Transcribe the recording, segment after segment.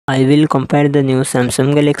I will compare the new Samsung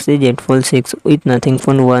Galaxy Z Fold 6 with Nothing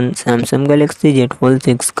Phone 1. Samsung Galaxy Z Fold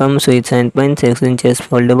 6 comes with 7.6 inches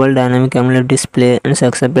foldable dynamic AMOLED display and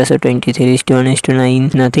success ratio 23:1:9.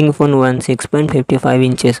 Nothing Phone 1 6.55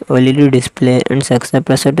 inches OLED display and success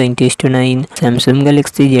ratio 20:9. Samsung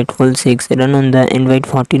Galaxy Z Fold 6 run on the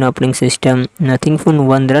Android 14 operating system. Nothing Phone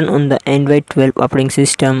 1 run on the Android 12 operating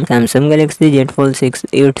system. Samsung Galaxy Z Fold 6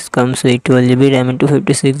 it comes with 12GB RAM and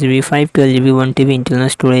 256GB 512GB 1TB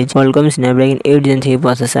internal storage. Qualcomm Snapdragon 8 Gen 3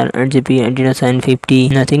 processor, 8GB Adreno 750.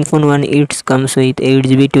 Nothing Phone 1 it comes with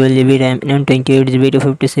 8GB 12GB RAM and 28GB to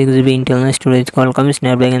 56GB internal storage. Qualcomm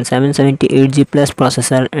Snapdragon 778G Plus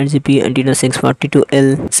processor, 8GB Adreno 642L.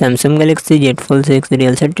 Samsung Galaxy Z Fold 6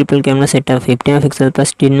 real set triple camera setup, 50MP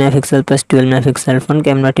plus 10MP plus 12MP. Front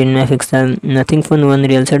camera 10MP. Nothing Phone 1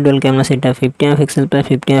 real set dual camera setup, 50MP plus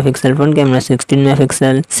 50MP. Front camera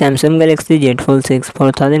 16MP. Samsung Galaxy Z Fold 6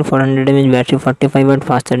 4400 mAh battery, 45W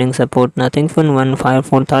fast charging support. Nothing Phone 1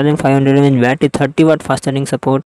 4500 mAh battery, 30W fast charging support.